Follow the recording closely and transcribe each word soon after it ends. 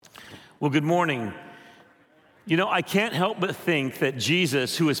Well, good morning. You know, I can't help but think that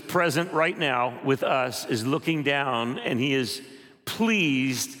Jesus, who is present right now with us, is looking down and he is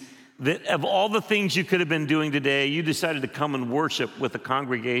pleased that of all the things you could have been doing today, you decided to come and worship with the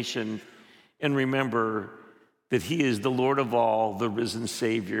congregation and remember that he is the Lord of all, the risen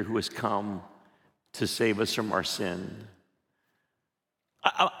Savior who has come to save us from our sin.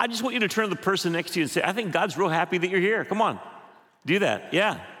 I just want you to turn to the person next to you and say, I think God's real happy that you're here. Come on, do that,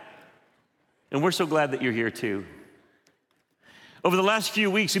 yeah. And we're so glad that you're here too. Over the last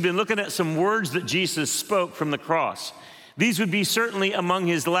few weeks, we've been looking at some words that Jesus spoke from the cross. These would be certainly among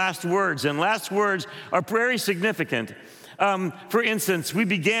his last words, and last words are very significant. For instance, we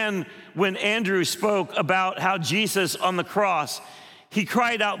began when Andrew spoke about how Jesus on the cross, he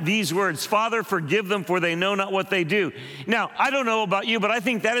cried out these words, Father, forgive them, for they know not what they do. Now, I don't know about you, but I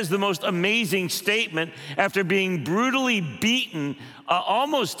think that is the most amazing statement after being brutally beaten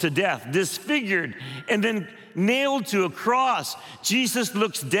almost to death, disfigured, and then nailed to a cross. Jesus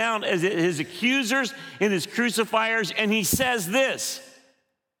looks down at his accusers and his crucifiers, and he says this,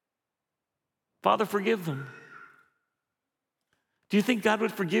 Father, forgive them. Do you think God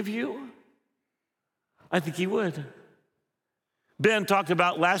would forgive you? I think he would. Ben talked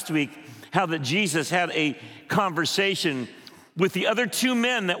about last week how that Jesus had a conversation with the other two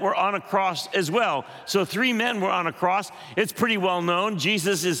men that were on a cross as well. So 3 men were on a cross. It's pretty well known.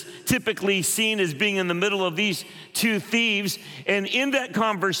 Jesus is typically seen as being in the middle of these 2 thieves. And in that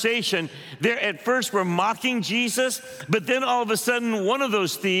conversation, they at first were mocking Jesus, but then all of a sudden, one of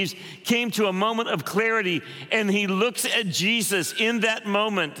those thieves came to a moment of clarity, and he looks at Jesus in that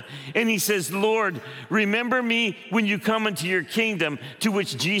moment, and he says, Lord, remember me when you come into your kingdom, to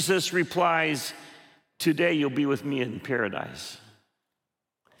which Jesus replies, today you'll be with me in paradise.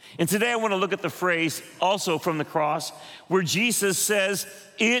 And today I want to look at the phrase also from the cross where Jesus says,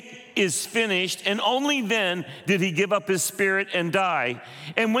 it is finished, and only then did he give up his spirit and die.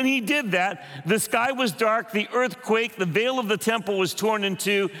 And when he did that, the sky was dark, the earth quaked, the veil of the temple was torn in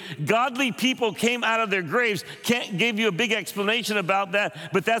two, godly people came out of their graves. Can't give you a big explanation about that,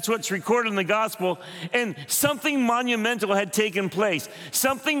 but that's what's recorded in the gospel. And something monumental had taken place.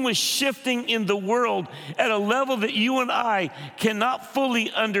 Something was shifting in the world at a level that you and I cannot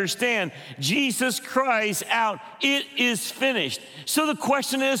fully understand. Jesus cries out, it is finished. So the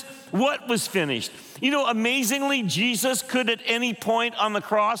question is, what was finished? You know, amazingly, Jesus could at any point on the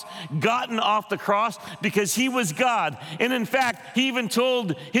cross gotten off the cross because he was God. And in fact, he even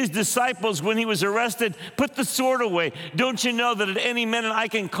told his disciples when he was arrested, put the sword away. Don't you know that at any minute I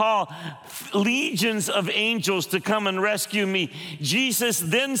can call legions of angels to come and rescue me? Jesus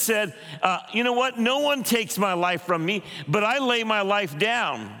then said, you know what? No one takes my life from me, but I lay my life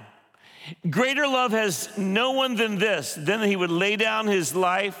down. Greater love has no one than this, then he would lay down his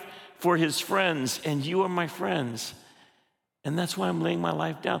life for his friends, and you are my friends. And that's why I'm laying my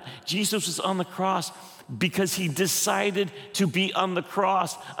life down. Jesus was on the cross because he decided to be on the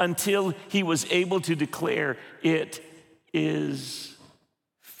cross until he was able to declare, it is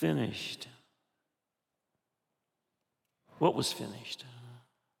finished. What was finished?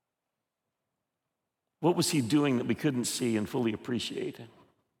 What was he doing that we couldn't see and fully appreciate?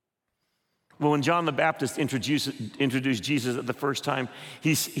 Well, when John the Baptist introduced Jesus at the first time,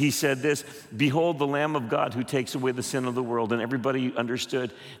 he said this, behold the Lamb of God who takes away the sin of the world. And everybody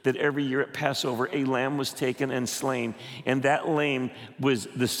understood that every year at Passover, a lamb was taken and slain. And that lamb was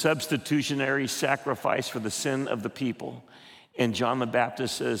the substitutionary sacrifice for the sin of the people. And John the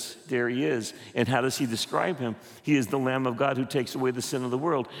Baptist says, there he is. And how does he describe him? He is the Lamb of God who takes away the sin of the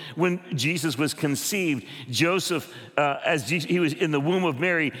world. When Jesus was conceived, Joseph, he was in the womb of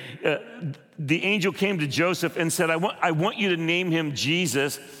Mary, the angel came to Joseph and said, I want you to name him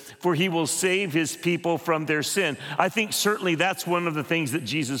Jesus, for he will save his people from their sin. I think certainly that's one of the things that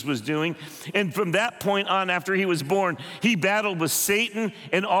Jesus was doing. And from that point on, after he was born, he battled with Satan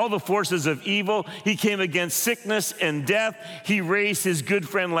and all the forces of evil. He came against sickness and death. He raised his good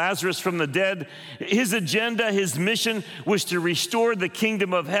friend Lazarus from the dead. His agenda, his mission was to restore the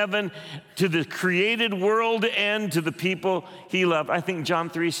kingdom of heaven to the created world and to the people he loved. I think John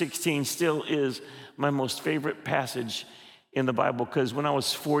 3:16 still is my most favorite passage in the Bible, because when I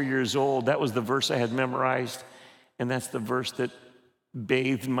was 4 years old, that was the verse I had memorized, and that's the verse that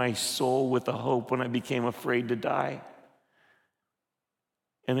bathed my soul with a hope when I became afraid to die.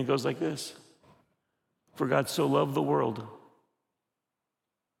 And it goes like this, for God so loved the world.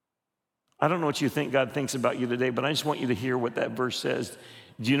 I don't know what you think God thinks about you today, but I just want you to hear what that verse says.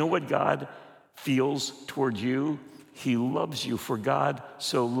 Do you know what God feels toward you? He loves you, for God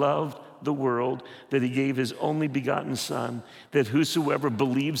so loved the world that he gave his only begotten Son, that whosoever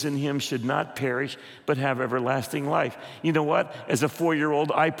believes in him should not perish, but have everlasting life. You know what? As a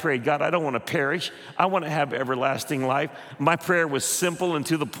 4-year-old, I prayed, God, I don't want to perish. I want to have everlasting life. My prayer was simple and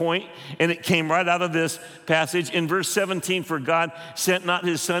to the point, and it came right out of this passage. In verse 17, for God sent not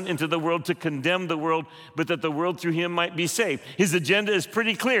his Son into the world to condemn the world, but that the world through him might be saved. His agenda is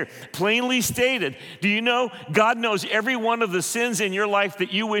pretty clear, plainly stated. Do you know God knows every one of the sins in your life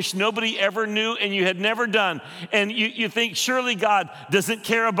that you wish nobody ever knew and you had never done? And you think, surely God doesn't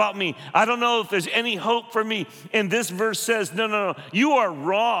care about me. I don't know if there's any hope for me. And this verse says, no, you are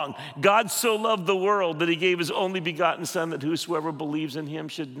wrong. God so loved the world that he gave his only begotten Son, that whosoever believes in him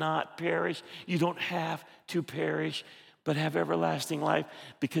should not perish. You don't have to perish, but have everlasting life,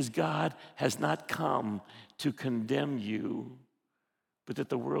 because God has not come to condemn you, but that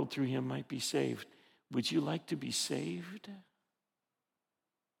the world through him might be saved. Would you like to be saved?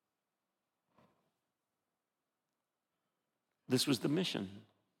 This was the mission.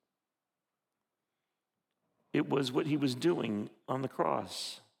 It was what he was doing on the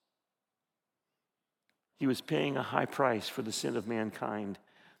cross. He was paying a high price for the sin of mankind.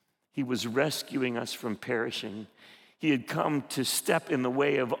 He was rescuing us from perishing. He had come to step in the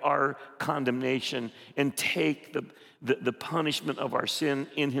way of our condemnation and take the punishment of our sin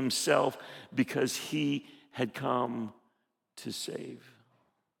in himself, because he had come to save.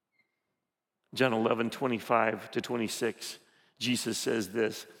 John 11:25-26, Jesus says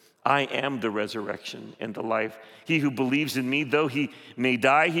this, I am the resurrection and the life. He who believes in me, though he may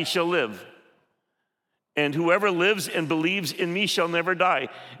die, he shall live. And whoever lives and believes in me shall never die.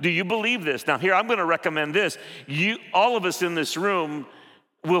 Do you believe this? Now here, I'm going to recommend this. All of us in this room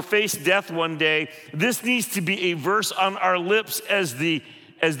will face death one day. This needs to be a verse on our lips as the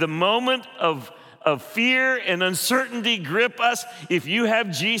moment of fear and uncertainty grip us. If you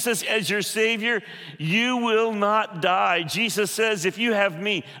have Jesus as your Savior, you will not die. Jesus says, if you have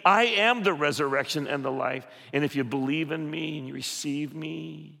me, I am the resurrection and the life. And if you believe in me and you receive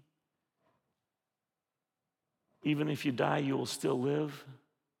me, even if you die, you will still live.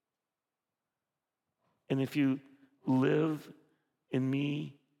 And if you live in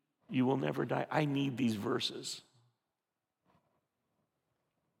me, you will never die. I need these verses.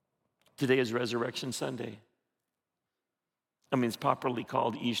 Today is Resurrection Sunday. I mean, it's properly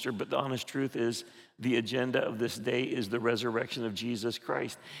called Easter, but the honest truth is the agenda of this day is the resurrection of Jesus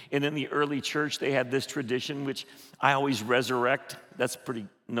Christ. And in the early church, they had this tradition, which I always resurrect. That's pretty,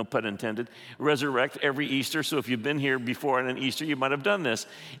 no pun intended. Resurrect every Easter. So if you've been here before on an Easter, you might have done this.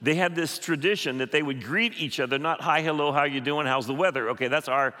 They had this tradition that they would greet each other, not hi, hello, how you doing, how's the weather? Okay, that's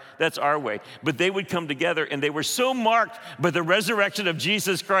our way. But they would come together, and they were so marked by the resurrection of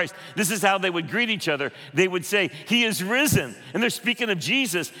Jesus Christ. This is how they would greet each other. They would say, he is risen. And they're speaking of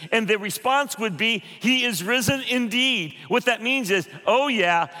Jesus. And the response would be, he is risen indeed. What that means is, oh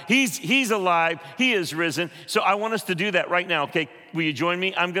yeah, he's alive. He is risen. So I want us to do that right now. Okay, will you join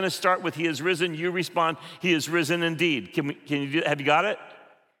me? I'm going to start with he is risen. You respond, he is risen indeed. Can you do that? Have you got it?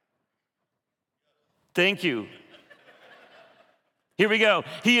 Thank you. Here we go.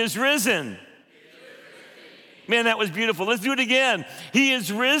 He is risen. Man, that was beautiful. Let's do it again. He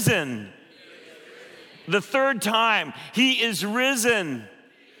is risen. The third time, he is risen.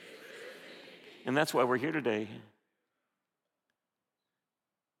 And that's why we're here today.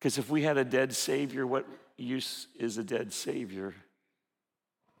 Because if we had a dead Savior, what use is a dead Savior?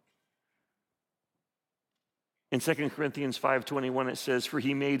 In 2 Corinthians 5:21, it says, for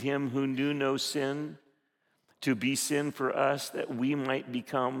he made him who knew no sin to be sin for us, that we might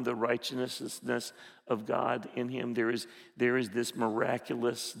become the righteousness of God in him. There is this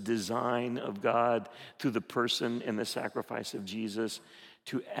miraculous design of God through the person and the sacrifice of Jesus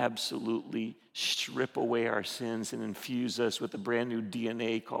to absolutely strip away our sins and infuse us with a brand new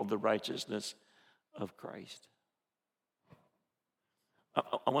DNA called the righteousness of Christ.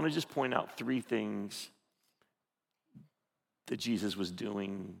 I want to just point out three things that Jesus was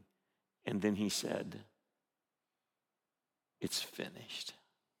doing, and then he said, it's finished.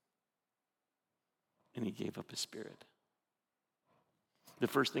 And he gave up his spirit. The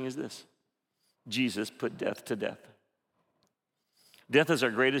first thing is this: Jesus put death to death. Death is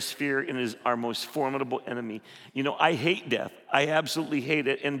our greatest fear and is our most formidable enemy. You know, I hate death. I absolutely hate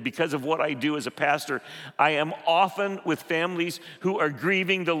it. And because of what I do as a pastor, I am often with families who are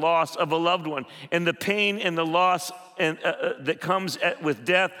grieving the loss of a loved one. And the pain and the loss that comes with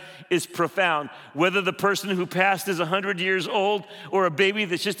death is profound. Whether the person who passed is 100 years old or a baby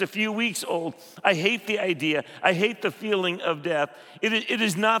that's just a few weeks old, I hate the idea. I hate the feeling of death. It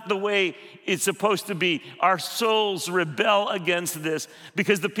is not the way it's supposed to be. Our souls rebel against this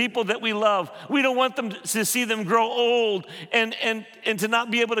because the people that we love, we don't want them to see them grow old and to not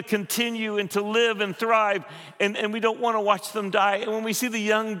be able to continue and to live and thrive. And we don't want to watch them die. And when we see the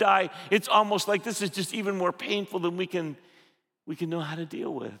young die, it's almost like this is just even more painful than we can know how to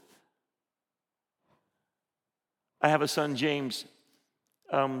deal with. I have a son, James.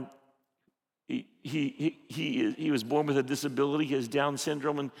 He was born with a disability. He has Down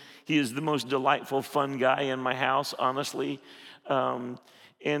syndrome, and he is the most delightful, fun guy in my house, honestly.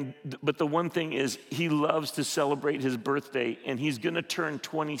 But the one thing is, he loves to celebrate his birthday, and he's going to turn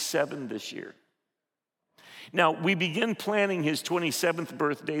 27 this year. Now, we begin planning his 27th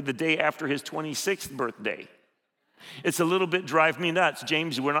birthday the day after his 26th birthday. It's a little bit drive me nuts.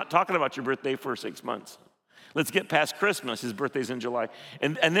 James, we're not talking about your birthday for 6 months. Let's get past Christmas. His birthday's in July.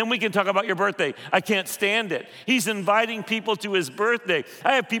 And then we can talk about your birthday. I can't stand it. He's inviting people to his birthday.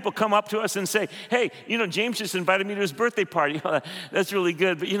 I have people come up to us and say, hey, James just invited me to his birthday party. That's really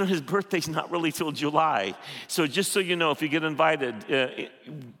good. But, his birthday's not really till July. So just so you know, if you get invited,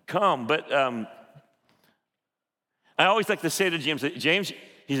 come. But I always like to say to James,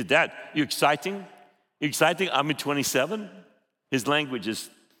 he said, Dad, you exciting? You exciting? I'm at 27. His language is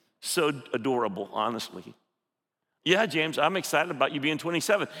so adorable, honestly. Yeah, James, I'm excited about you being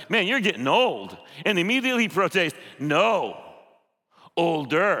 27. Man, you're getting old. And immediately he protests, no,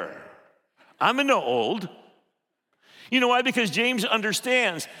 older. I'm no old. You know why? Because James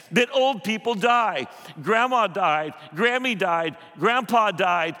understands that old people die. Grandma died, Grammy died, Grandpa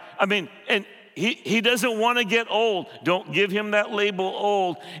died. and he doesn't want to get old. Don't give him that label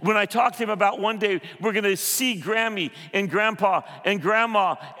old. When I talk to him about one day, we're going to see Grammy and Grandpa and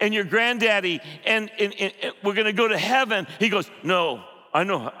Grandma and your granddaddy, and we're going to go to heaven. He goes, no, I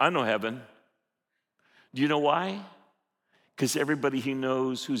know heaven. Do you know why? Because everybody he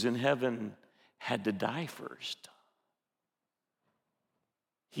knows who's in heaven had to die first.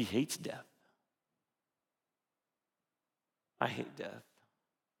 He hates death. I hate death.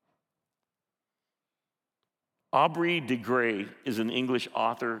 Aubrey de Grey is an English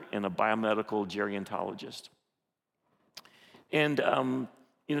author and a biomedical gerontologist. And,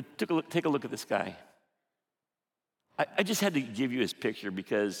 take a look at this guy. I just had to give you his picture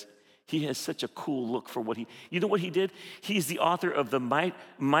because he has such a cool look for what you know what he did? He's the author of the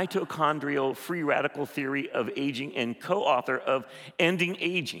mitochondrial free radical theory of aging and co-author of Ending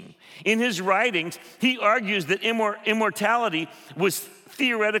Aging. In his writings, he argues that immortality was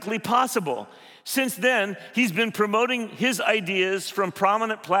theoretically possible. Since then, he's been promoting his ideas from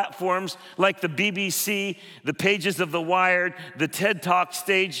prominent platforms like the BBC, the pages of The Wired, the TED Talk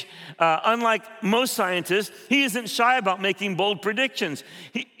stage. Unlike most scientists, he isn't shy about making bold predictions.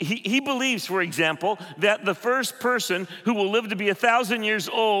 He believes, for example, that the first person who will live to be 1,000 years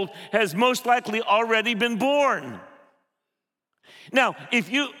old has most likely already been born. Now,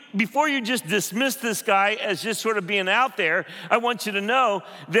 before you just dismiss this guy as just sort of being out there, I want you to know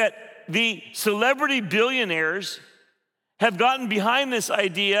that the celebrity billionaires have gotten behind this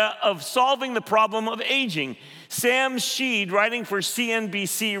idea of solving the problem of aging. Sam Sheed, writing for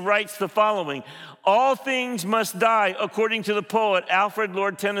CNBC, writes the following: all things must die, according to the poet Alfred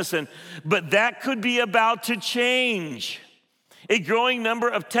Lord Tennyson, but that could be about to change. A growing number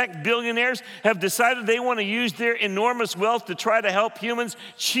of tech billionaires have decided they want to use their enormous wealth to try to help humans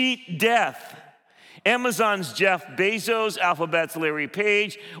cheat death. Amazon's Jeff Bezos, Alphabet's Larry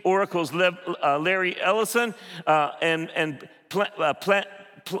Page, Oracle's Larry Ellison, and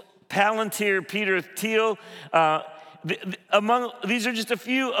Palantir Peter Thiel. These are just a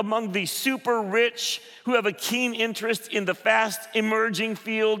few among the super rich who have a keen interest in the fast emerging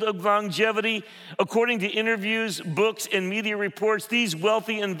field of longevity. According to interviews, books, and media reports, these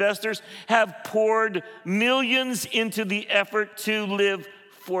wealthy investors have poured millions into the effort to live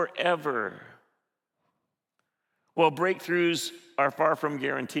forever. While breakthroughs are far from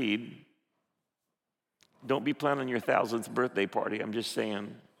guaranteed, don't be planning your 1,000th birthday party. I'm just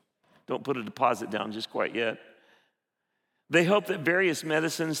saying, don't put a deposit down just quite yet. They hope that various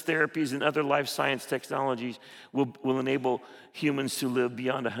medicines, therapies, and other life science technologies will enable humans to live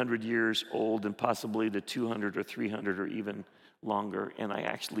beyond 100 years old and possibly to 200 or 300 or even longer. And I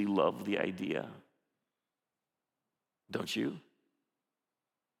actually love the idea. Don't you?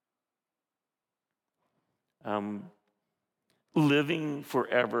 living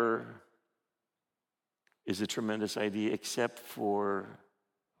forever is a tremendous idea, except for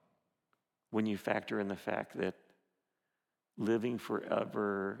when you factor in the fact that living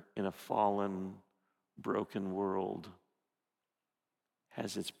forever in a fallen, broken world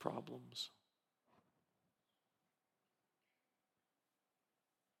has its problems.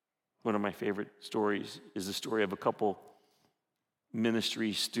 One of my favorite stories is the story of a couple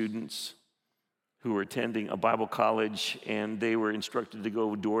ministry students who were attending a Bible college, and they were instructed to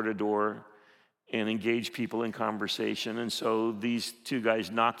go door to door and engage people in conversation. And so these two guys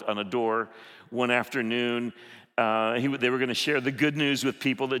knocked on a door one afternoon. They were going to share the good news with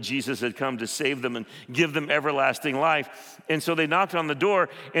people that Jesus had come to save them and give them everlasting life. And so they knocked on the door,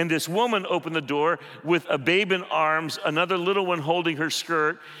 and this woman opened the door with a babe in arms, another little one holding her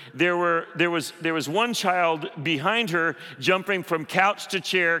skirt. There was one child behind her jumping from couch to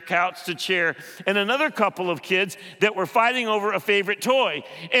chair, and another couple of kids that were fighting over a favorite toy.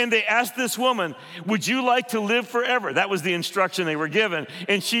 And they asked this woman, "Would you like to live forever?" That was the instruction they were given.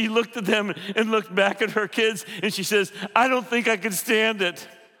 And she looked at them and looked back at her kids, and she says, "I don't think I could stand it."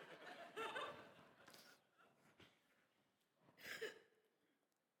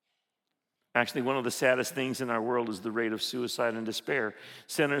 Actually, one of the saddest things in our world is the rate of suicide and despair.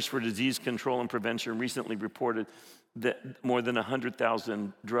 Centers for Disease Control and Prevention recently reported that more than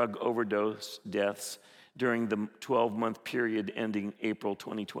 100,000 drug overdose deaths during the 12-month period ending April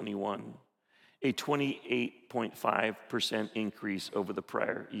 2021, a 28.5% increase over the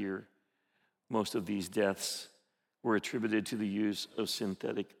prior year. Most of these deaths were attributed to the use of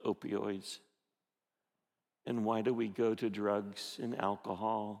synthetic opioids. And why do we go to drugs and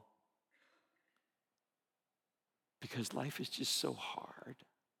alcohol? Because life is just so hard.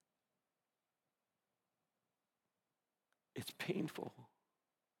 It's painful.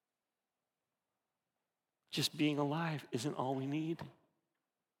 Just being alive isn't all we need.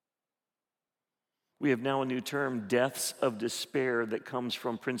 We have now a new term, deaths of despair, that comes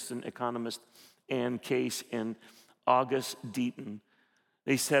from Princeton economist Ann Case and August Deaton.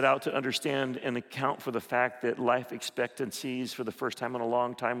 They set out to understand and account for the fact that life expectancies for the first time in a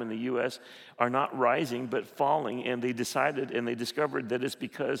long time in the U.S. are not rising but falling, and they discovered that it's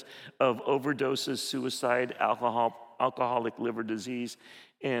because of overdoses, suicide, alcoholic liver disease,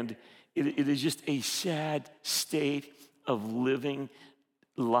 and it is just a sad state of living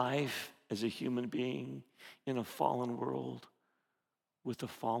life as a human being in a fallen world with a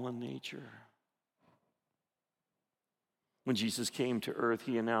fallen nature. When Jesus came to earth,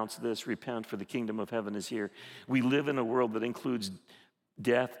 he announced this: repent, for the kingdom of heaven is here. We live in a world that includes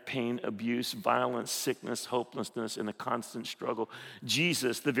death, pain, abuse, violence, sickness, hopelessness, and a constant struggle.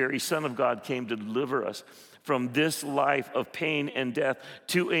 Jesus, the very Son of God, came to deliver us from this life of pain and death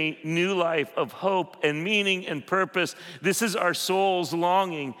to a new life of hope and meaning and purpose. This is our soul's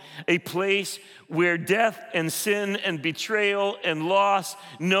longing, a place where death and sin and betrayal and loss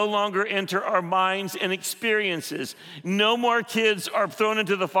no longer enter our minds and experiences. No more kids are thrown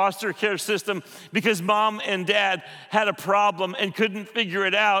into the foster care system because mom and dad had a problem and couldn't figure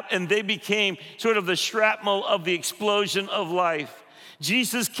it out, and they became sort of the shrapnel of the explosion of life.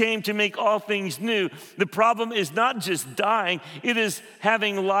 Jesus came to make all things new. The problem is not just dying, it is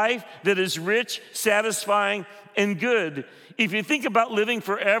having life that is rich, satisfying, and good. If you think about living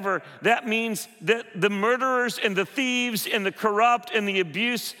forever, that means that the murderers and the thieves and the corrupt and the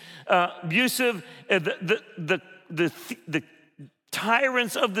abusive, the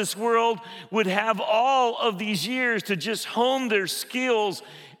tyrants of this world would have all of these years to just hone their skills,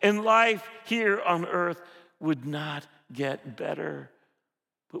 and life here on earth would not get better,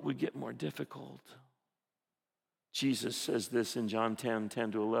 but would get more difficult. Jesus says this in John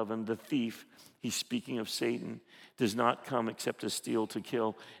 10:10-11. The thief, he's speaking of Satan, does not come except to steal, to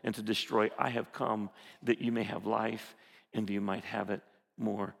kill, and to destroy. I have come that you may have life and you might have it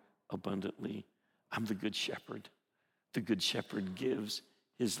more abundantly. I'm the good shepherd. The good shepherd gives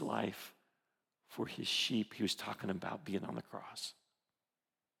his life for his sheep. He was talking about being on the cross.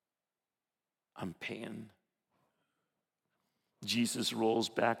 I'm paying. Jesus rolls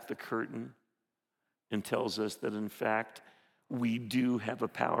back the curtain and tells us that, in fact, we do have a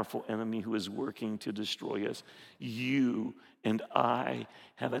powerful enemy who is working to destroy us. You and I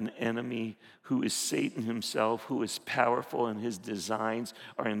have an enemy who is Satan himself, who is powerful, and his designs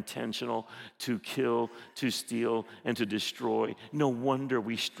are intentional to kill, to steal, and to destroy. No wonder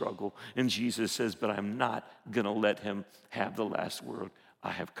we struggle. And Jesus says, but I'm not going to let him have the last word.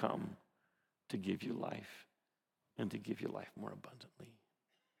 I have come to give you life, and to give you life more abundantly.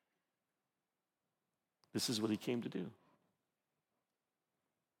 This is what he came to do.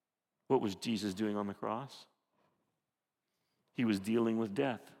 What was Jesus doing on the cross? He was dealing with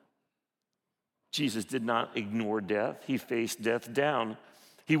death. Jesus did not ignore death. He faced death down.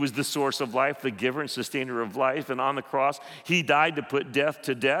 He was the source of life, the giver and sustainer of life. And on the cross, he died to put death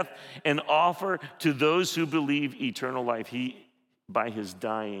to death and offer to those who believe eternal life. By his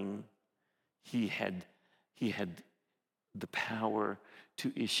dying, he had the power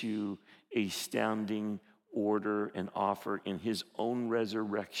to issue a astounding order and offer in his own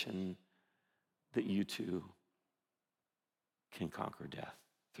resurrection that you too can conquer death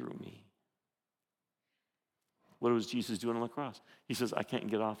through me. What was Jesus doing on the cross? He says, I can't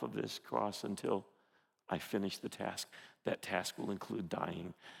get off of this cross until I finish the task. That task will include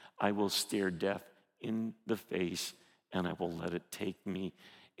dying. I will stare death in the face and I will let it take me.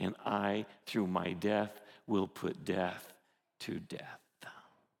 And I, through my death, will put death to death.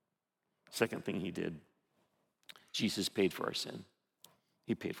 Second thing he did, Jesus paid for our sin.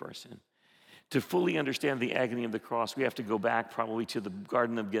 He paid for our sin. To fully understand the agony of the cross, we have to go back probably to the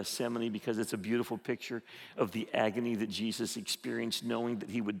Garden of Gethsemane because it's a beautiful picture of the agony that Jesus experienced, knowing that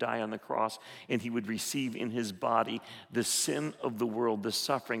he would die on the cross and he would receive in his body the sin of the world, the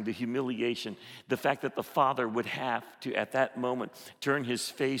suffering, the humiliation, the fact that the Father would have to, at that moment, turn his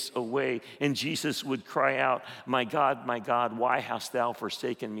face away and Jesus would cry out, my God, why hast thou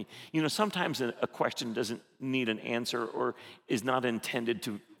forsaken me? You know, sometimes a question doesn't need an answer or is not intended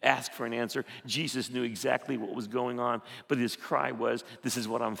to ask for an answer. Jesus knew exactly what was going on, but his cry was, this is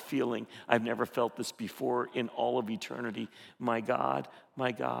what I'm feeling. I've never felt this before in all of eternity. My God,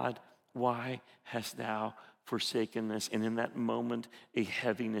 why hast thou forsaken us? And in that moment, a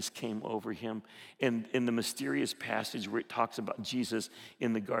heaviness came over him. And in the mysterious passage where it talks about Jesus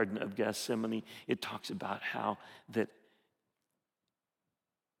in the Garden of Gethsemane, it talks about how that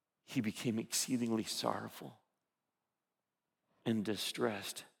he became exceedingly sorrowful and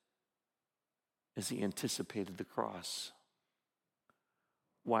distressed as he anticipated the cross.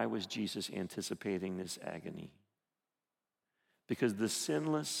 Why was Jesus anticipating this agony? Because the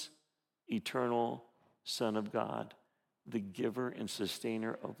sinless, eternal Son of God, the giver and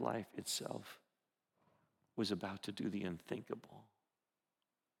sustainer of life itself, was about to do the unthinkable.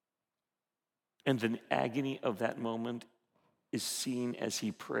 And the agony of that moment is seen as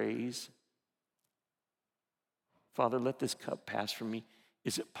he prays, Father, let this cup pass from me.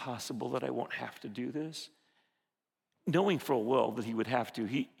 Is it possible that I won't have to do this? Knowing full well that he would have to,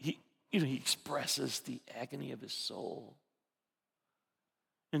 he expresses the agony of his soul.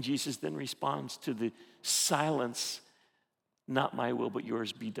 And Jesus then responds to the silence, not my will, but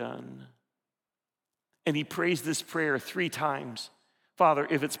yours be done. And he prays this prayer 3 times. Father,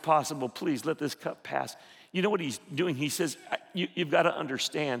 if it's possible, please let this cup pass. You know what he's doing? He says, you've got to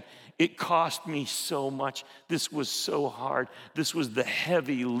understand, it cost me so much. This was so hard. This was the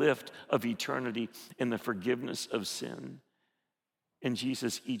heavy lift of eternity and the forgiveness of sin. And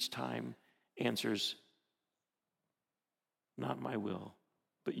Jesus each time answers, not my will,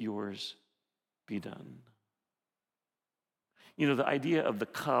 but yours be done. You know, the idea of the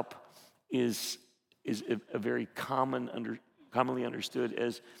cup is a very commonly understood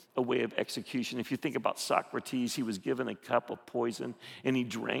as a way of execution. If you think about Socrates, he was given a cup of poison and he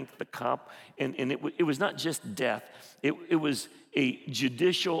drank the cup, and it was not just death, it was a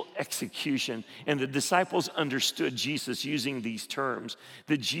judicial execution. And the disciples understood Jesus using these terms,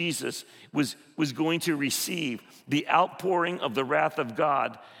 that Jesus was going to receive the outpouring of the wrath of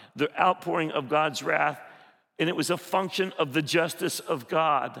God, the outpouring of God's wrath, and it was a function of the justice of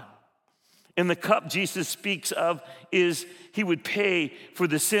God. And the cup Jesus speaks of is he would pay for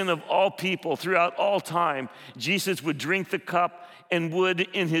the sin of all people throughout all time. Jesus would drink the cup and would,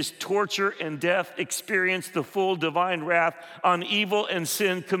 in his torture and death, experience the full divine wrath on evil and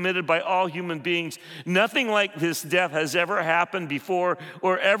sin committed by all human beings. Nothing like this death has ever happened before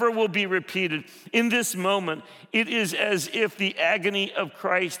or ever will be repeated. In this moment, it is as if the agony of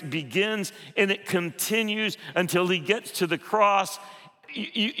Christ begins and it continues until he gets to the cross.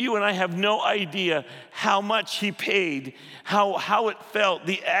 You and I have no idea how much he paid, how it felt,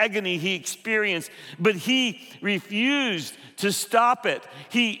 the agony he experienced, but he refused to stop it.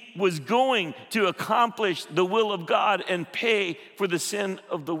 He was going to accomplish the will of God and pay for the sin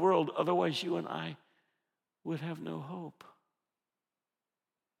of the world. Otherwise, you and I would have no hope.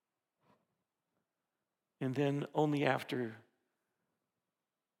 And then only after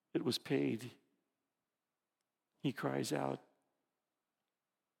it was paid, he cries out,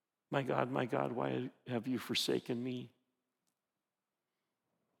 my God, why have you forsaken me?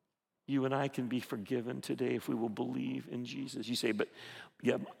 You and I can be forgiven today if we will believe in Jesus. You say, but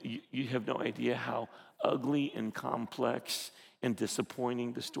yeah, you have no idea how ugly and complex and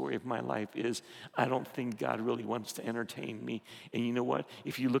disappointing the story of my life is, I don't think God really wants to entertain me. And you know what?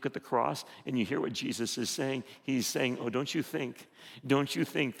 If you look at the cross and you hear what Jesus is saying, he's saying, oh, don't you think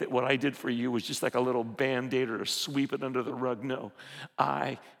that what I did for you was just like a little Band-Aid or to sweep it under the rug? No,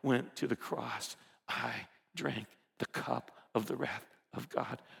 I went to the cross. I drank the cup of the wrath of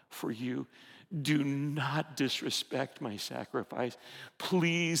God for you. Do not disrespect my sacrifice.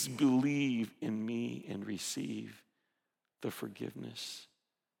 Please believe in me and receive the forgiveness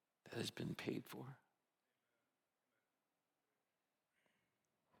that has been paid for.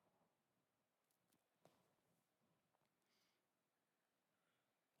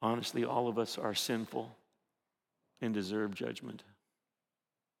 Honestly, all of us are sinful and deserve judgment.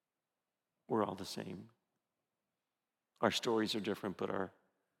 We're all the same. Our stories are different, but our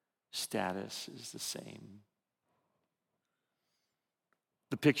status is the same.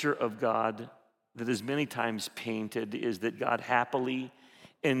 The picture of God that is many times painted is that God happily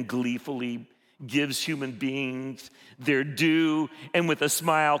and gleefully gives human beings their due and with a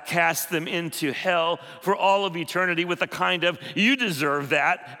smile casts them into hell for all of eternity with a kind of, you deserve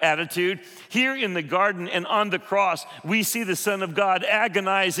that attitude. Here in the garden and on the cross, we see the Son of God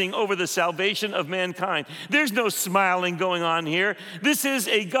agonizing over the salvation of mankind. There's no smiling going on here. This is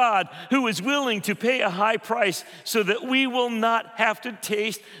a God who is willing to pay a high price so that we will not have to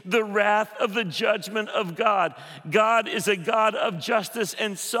taste the wrath of the judgment of God. God is a God of justice,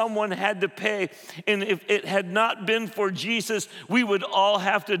 and someone had to pay. And if it had not been for Jesus, we would all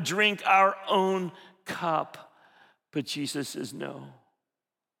have to drink our own cup. But Jesus says, no,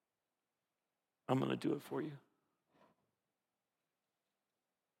 I'm going to do it for you.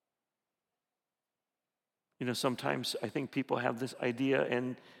 You know, sometimes I think people have this idea,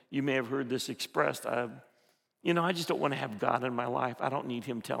 and you may have heard this expressed, I just don't want to have God in my life. I don't need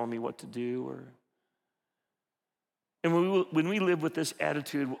him telling me what to do. And when we live with this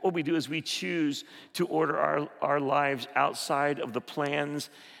attitude, what we do is we choose to order our lives outside of the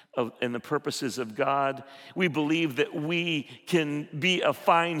plans and the purposes of God. We believe that we can be a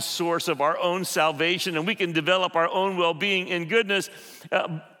fine source of our own salvation, and we can develop our own well-being and goodness.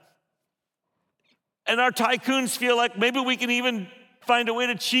 And our tycoons feel like maybe we can even find a way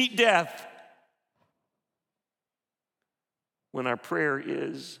to cheat death. When our prayer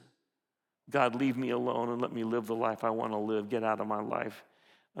is, God, leave me alone and let me live the life I want to live. Get out of my life.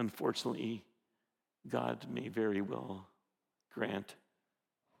 Unfortunately, God may very well grant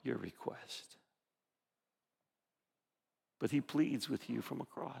your request. But he pleads with you from a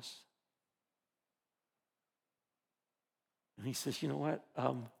cross. And he says, you know what?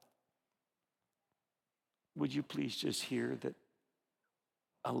 Would you please just hear that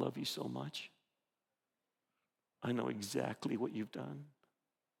I love you so much? I know exactly what you've done.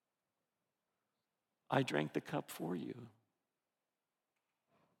 I drank the cup for you.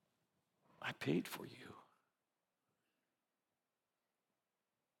 I paid for you.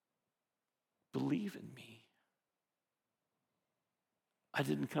 Believe in me. I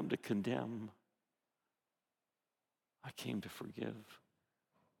didn't come to condemn. I came to forgive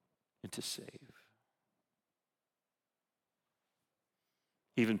and to save.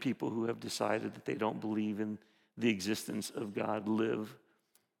 Even people who have decided that they don't believe in the existence of God live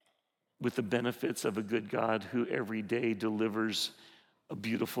with the benefits of a good God who every day delivers a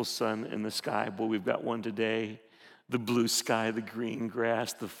beautiful sun in the sky. Boy, we've got one today. The blue sky, the green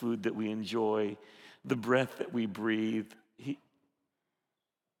grass, the food that we enjoy, the breath that we breathe.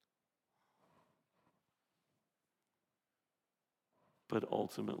 But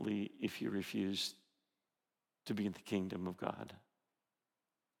ultimately, if you refuse to be in the kingdom of God,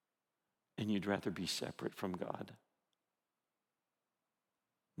 and you'd rather be separate from God,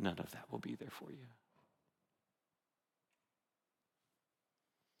 none of that will be there for you.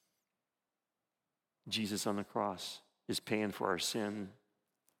 Jesus on the cross is paying for our sin.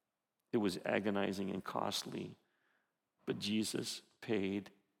 It was agonizing and costly, but Jesus paid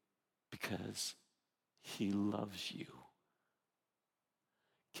because he loves you.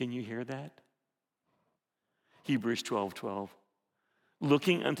 Can you hear that? Hebrews 12:12.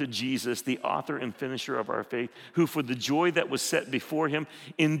 Looking unto Jesus, the author and finisher of our faith, who for the joy that was set before him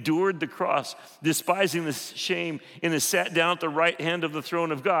endured the cross, despising the shame, and is sat down at the right hand of the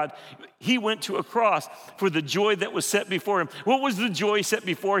throne of God. He went to a cross for the joy that was set before him. What was the joy set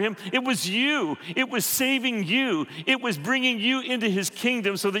before him? It was you. It was saving you. It was bringing you into his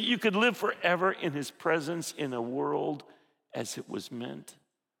kingdom so that you could live forever in his presence in a world as it was meant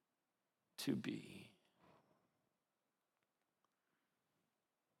to be.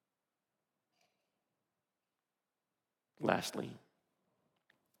 Lastly,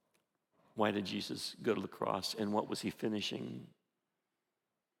 Why did Jesus go to the cross, and what was he finishing?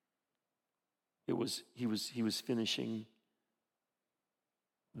 He was finishing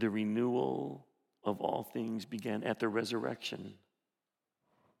the renewal of all things began at the resurrection.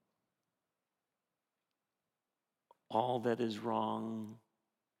 All that is wrong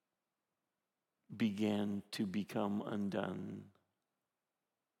began to become undone.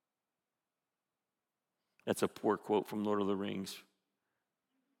 That's a poor quote from Lord of the Rings.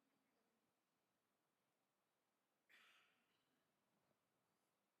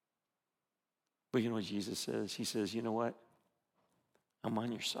 But you know what Jesus says? He says, you know what? I'm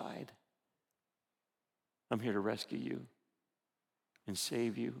on your side. I'm here to rescue you and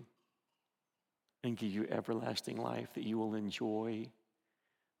save you and give you everlasting life that you will enjoy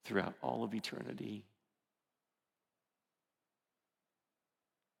throughout all of eternity.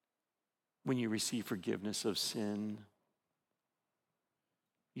 When you receive forgiveness of sin,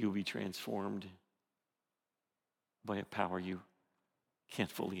 you'll be transformed by a power you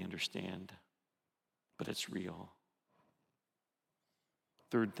can't fully understand, but it's real.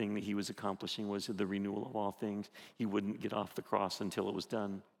 Third thing that he was accomplishing was the renewal of all things. He wouldn't get off the cross until it was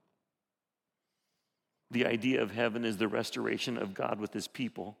done. The idea of heaven is the restoration of God with his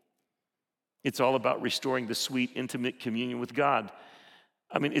people. It's all about restoring the sweet, intimate communion with God.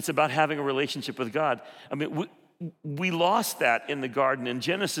 I mean, it's about having a relationship with God. I mean, we lost that in the garden, and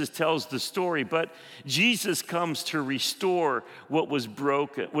Genesis tells the story, but Jesus comes to restore what was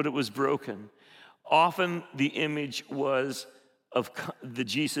broken, what it was broken. Often the image that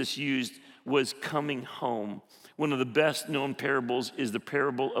Jesus used was coming home. One of the best known parables is the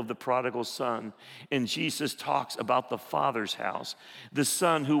parable of the prodigal son. And Jesus talks about the father's house. The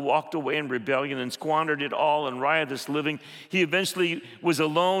son who walked away in rebellion and squandered it all in riotous living. He eventually was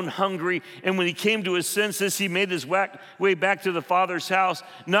alone, hungry, and when he came to his senses, he made his way back to the father's house,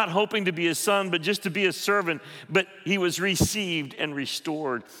 not hoping to be a son, but just to be a servant. But he was received and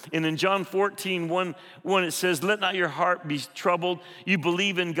restored. And in John 14:1, it says, "Let not your heart be troubled. You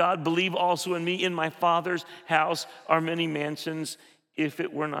believe in God, believe also in me. In my Father's house are many mansions. If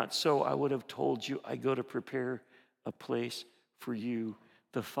it were not so, I would have told you, I go to prepare a place for you."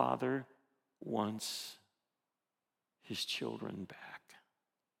 The Father wants his children back.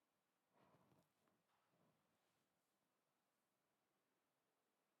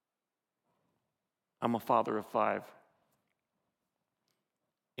 I'm a father of 5.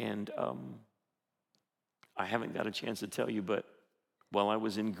 And I haven't got a chance to tell you, but while I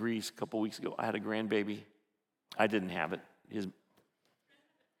was in Greece a couple weeks ago, I had a grandbaby. I didn't have it.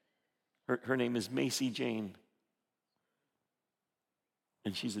 Her name is Macy Jane.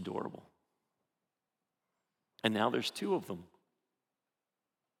 And she's adorable. And now there's 2 of them.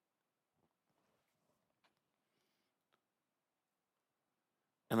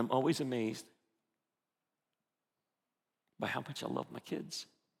 And I'm always amazed by how much I love my kids.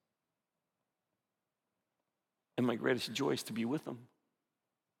 And my greatest joy is to be with them.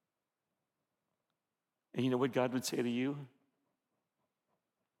 And you know what God would say to you?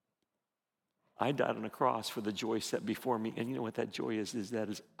 I died on a cross for the joy set before me. And you know what that joy is?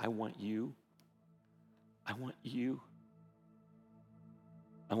 I want you. I want you.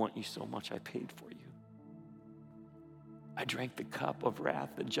 I want you so much I paid for you. I drank the cup of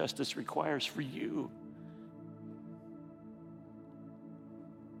wrath that justice requires for you.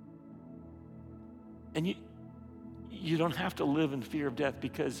 And you don't have to live in fear of death,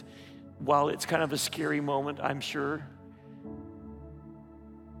 because while it's kind of a scary moment, I'm sure,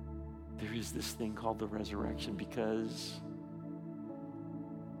 there is this thing called the resurrection, because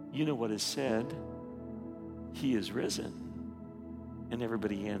you know what is said, he is risen. And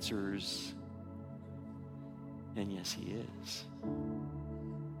everybody answers, and yes, he is.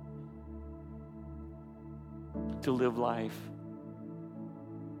 To live life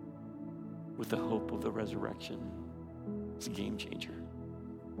with the hope of the resurrection is a game changer.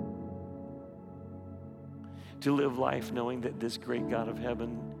 To live life knowing that this great God of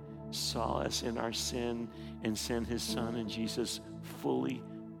heaven saw us in our sin and sent his son, and Jesus fully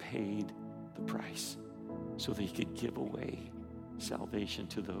paid the price so that he could give away salvation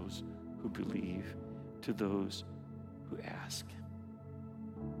to those who believe, to those who ask.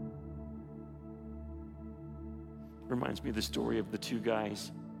 Reminds me of the story of the 2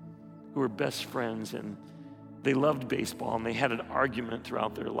 guys who were best friends, and they loved baseball, and they had an argument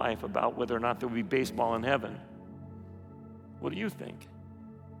throughout their life about whether or not there would be baseball in heaven. What do you think?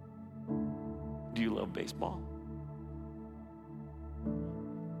 Do you love baseball?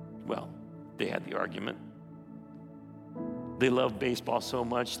 Well, they had the argument. They loved baseball so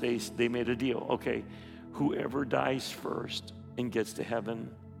much, they made a deal. Okay, whoever dies first and gets to heaven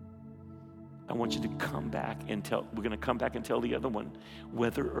I want you to come back and we're going to come back and tell the other one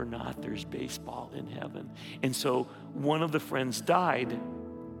whether or not there's baseball in heaven. And so one of the friends died.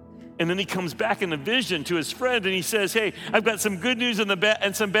 And then he comes back in a vision to his friend and he says, hey, I've got some good news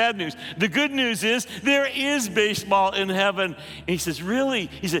and some bad news. The good news is there is baseball in heaven. And he says, really?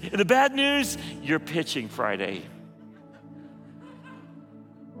 He said, the bad news, you're pitching Friday.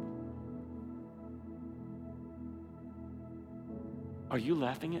 Are you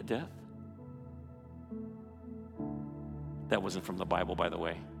laughing at death? That wasn't from the Bible, by the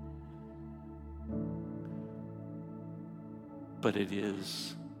way. But it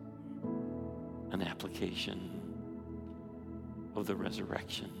is an application of the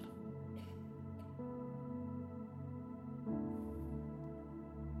resurrection.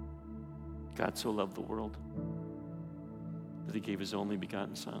 God so loved the world that he gave his only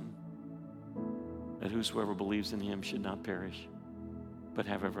begotten Son, that whosoever believes in him should not perish, but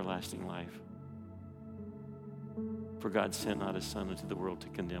have everlasting life. For God sent not his Son into the world to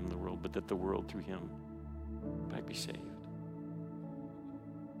condemn the world, but that the world through him might be saved.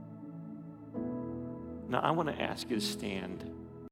 Now, I want to ask you to stand.